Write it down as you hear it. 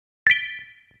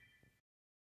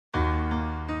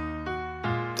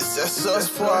that sauce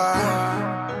boy.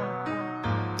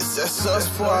 It's that sauce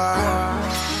boy.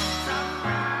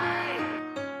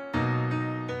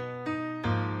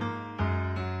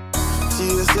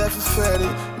 TSF and Fetti,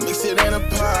 mix it in a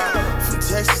pot. From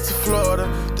Texas to Florida,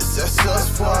 this that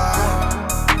sauce boy.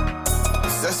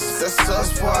 That's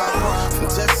sauce boy. From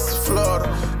Texas to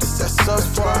Florida, this that sauce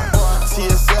boy.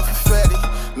 TSF and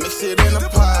Fetti, mix it in a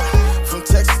pot. From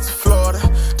Texas to Florida,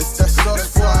 this that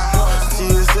sauce boy.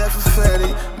 TSF and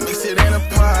Fetti, mix it in a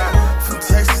pot. From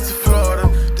Texas to Florida,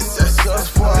 this that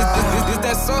sauce boy. This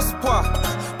that sauce boy.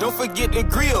 Don't forget the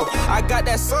grill, I got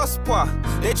that sauce boy.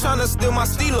 They tryna steal my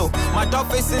stilo, my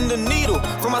dog face in the needle.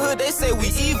 From my hood they say we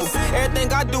evil,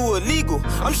 everything I do illegal.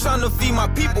 I'm tryna feed my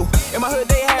people, in my hood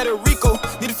they had a Rico.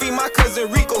 Need to feed my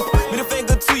cousin Rico. Middle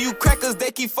finger to you crackers,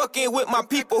 they keep fucking with my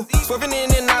people. Swerving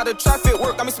in and out of traffic,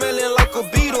 work got me smelling like a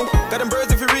beetle. Got them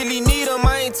birds if you really need them,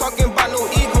 I ain't talking about no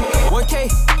eagle.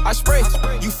 1K, I spray,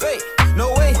 you fake,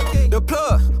 no way. The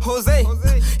plug, Jose,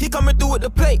 he coming through with the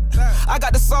plate. I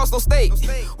got the sauce, no steak,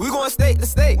 we going state to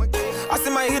state. I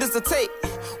send my hitters to tape,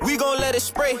 we gon' let it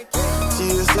spray.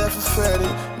 TSF and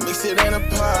Fetti, mix it in a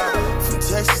pot. From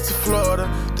Texas to Florida,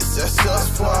 this that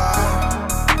sauce boy.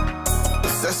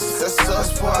 That's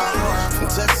sauce boy. From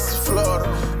Texas to Florida,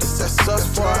 this that sauce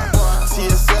boy.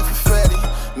 TSF and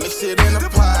Fetti, mix it in a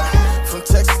pot. From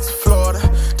Texas to Florida,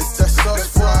 this that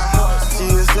sauce boy.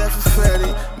 TSF and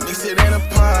Fetti, mix it in a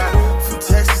pot. From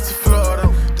Texas to Florida,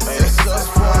 this that sauce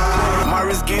boy. My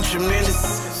wrist game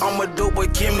tremendous. I'm a dope boy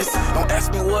chemist. Don't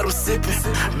ask me what I'm sipping.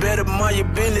 Better mind your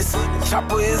business.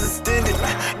 Chopper is extended.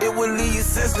 It will leave you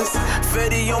senseless.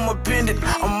 Fetti on my pendant.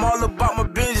 I'm all about my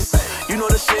business. You know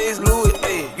the shades Louis,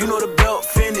 ayy. You know the belt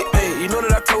Fendi, ayy. You know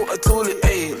that I told a toolie,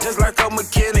 ayy. Just like a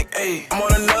mechanic, ayy. I'm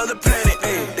on another planet,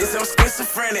 ayy. They say I'm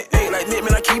schizophrenic, ayy. Like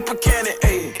Nickman, I keep a cannon,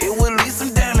 ayy. It will leave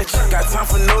some damage. Got time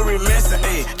for no romancing,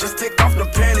 ayy. Just take off the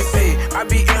panties, ayy. I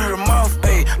be in her mouth,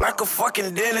 ayy. Like a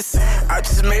fucking dentist. I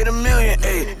just made $1 million,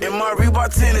 ayy. In my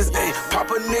Reebok tennis, ayy. Pop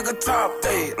a nigga top,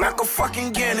 ayy. Like a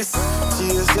fucking Guinness.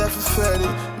 TSF and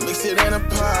Fetti, mix it in a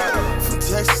pot. From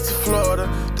Texas to Florida,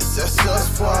 this that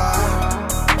sauce boy.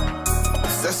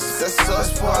 That's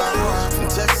sauce boy. From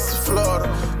Texas to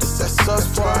Florida, this that sauce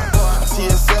boy.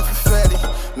 TSF and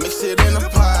Fetti, mix it in a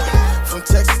pot. From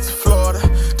Texas to Florida,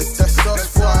 this that sauce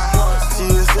boy.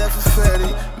 TSF and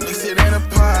Fetti, mix it in a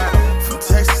pot. From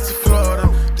Texas to Florida,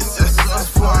 this that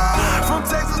sauce boy. From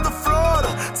Texas to Florida,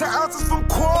 10 ounces from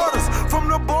quarters. From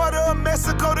the border of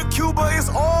Mexico to Cuba, it's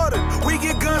ordered. We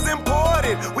get guns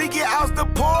imported, we get outs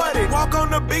deported. Walk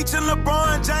on the beach in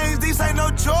LeBron James, these ain't no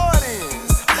Jordans.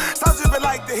 Stop dripping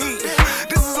like the heat.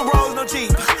 This is a rose, no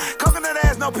cheap. Coconut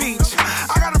ass, no peach.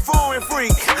 I got a foreign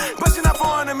freak, but she not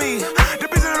foreign to me. The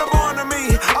bitch that are born to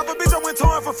me. Off a bitch I went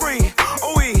touring for free.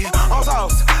 Oh, we on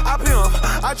sauce, I pimp,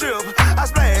 I drip, I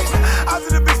splash. I to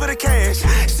the bitch for the cash.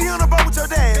 She on the boat with your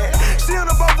dad. She on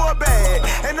the boat for a bag.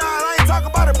 And now I ain't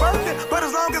talking about it birthday, but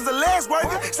as long as the legs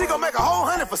working, she gon' make a whole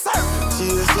 100 for certain.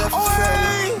 TSF and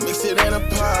Fetti, mix it in a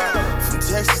pot. From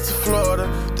Texas to Florida,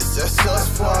 this that sauce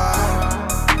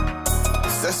boy.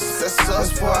 That's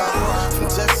sauce boy. From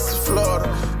Texas to Florida,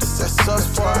 this that sauce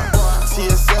boy.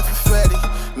 TSF and Fetti,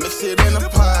 mix it in a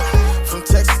pot.